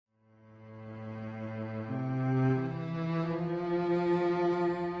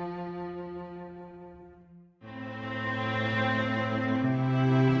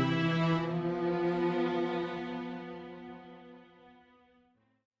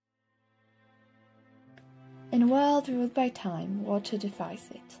In a world ruled by time, water defies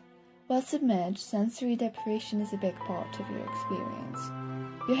it. While submerged, sensory deprivation is a big part of your experience.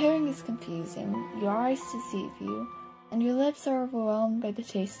 Your hearing is confusing, your eyes deceive you, and your lips are overwhelmed by the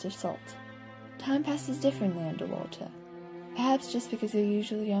taste of salt. Time passes differently underwater. Perhaps just because you're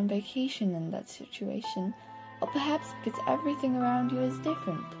usually on vacation in that situation, or perhaps because everything around you is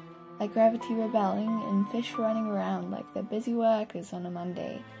different, like gravity rebelling and fish running around like they're busy workers on a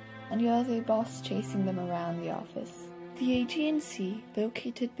Monday, and you're the boss chasing them around the office. The Aegean Sea,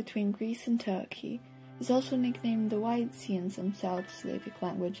 located between Greece and Turkey, is also nicknamed the White Sea in some South Slavic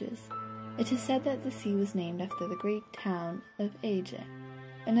languages. It is said that the sea was named after the Greek town of Aegae.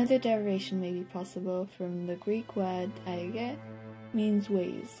 Another derivation may be possible from the Greek word 𝕬, means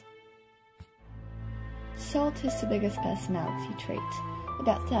waves. Salt is the biggest personality trait,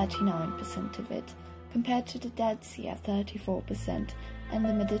 about 39% of it, compared to the Dead Sea at 34% and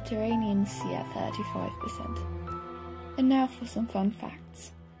the Mediterranean Sea at 35%. And now for some fun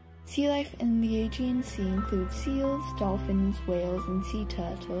facts. Sea life in the Aegean Sea includes seals, dolphins, whales, and sea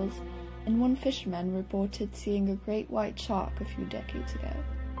turtles, and one fisherman reported seeing a great white shark a few decades ago.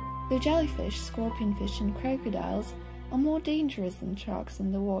 Though jellyfish, scorpionfish, and crocodiles are more dangerous than sharks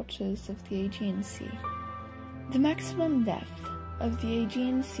in the waters of the Aegean Sea. The maximum depth of the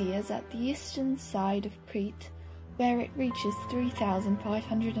Aegean Sea is at the eastern side of Crete, where it reaches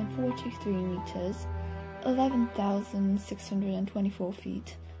 3,543 meters, 11,624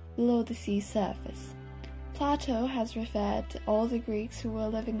 feet, below the sea surface. Plato has referred to all the Greeks who were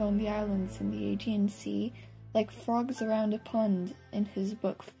living on the islands in the Aegean Sea like frogs around a pond in his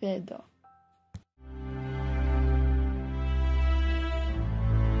book 𝕬𝕠𝕟𝕘.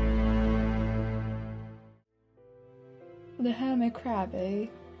 The hermit crab, eh?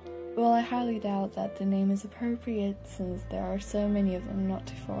 Well, I highly doubt that the name is appropriate since there are so many of them not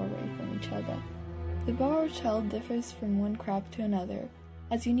too far away from each other. The borrowed shell differs from one crab to another,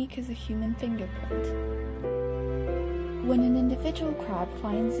 as unique as a human fingerprint. When an individual crab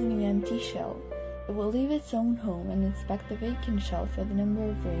finds a new empty shell, it will leave its own home and inspect the vacant shell for the number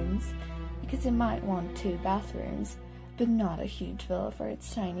of rooms, because it might want 2 bathrooms, but not a huge villa for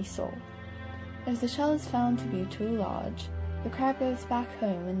its tiny soul. If the shell is found to be too large, the crab goes back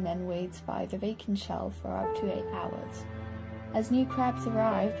home and then waits by the vacant shell for up to 8 hours. As new crabs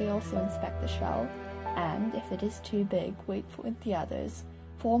arrive, they also inspect the shell, and, if it is too big, wait with the others,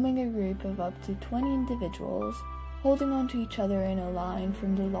 forming a group of up to 20 individuals, holding on to each other in a line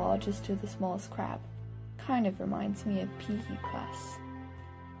from the largest to the smallest crab. Kind of reminds me of PE class.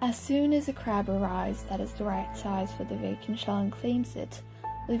 As soon as a crab arrives that is the right size for the vacant shell and claims it,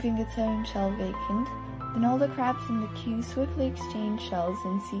 leaving its own shell vacant, then all the crabs in the queue swiftly exchange shells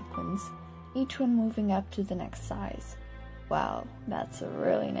in sequence, each one moving up to the next size. Wow, that's a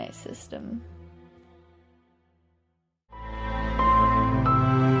really nice system.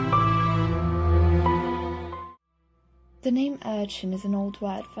 The name urchin is an old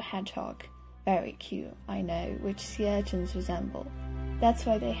word for hedgehog. Very cute, I know, which sea urchins resemble. That's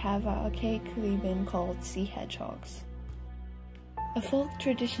why they have archaically been called sea hedgehogs. A folk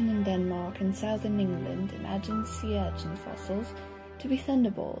tradition in Denmark and southern England imagines sea urchin fossils to be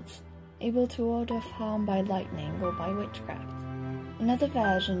thunderbolts, able to ward off harm by lightning or by witchcraft. Another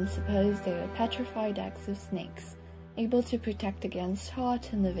version supposed they were petrified eggs of snakes, able to protect against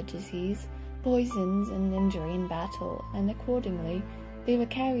heart and liver disease, poisons, and injury in battle, and accordingly, they were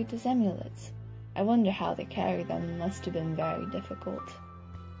carried as amulets. I wonder how they carried them, must have been very difficult.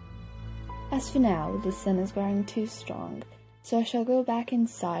 As for now, the sun is wearing too strong, so I shall go back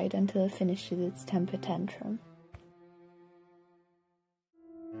inside until it finishes its temper tantrum.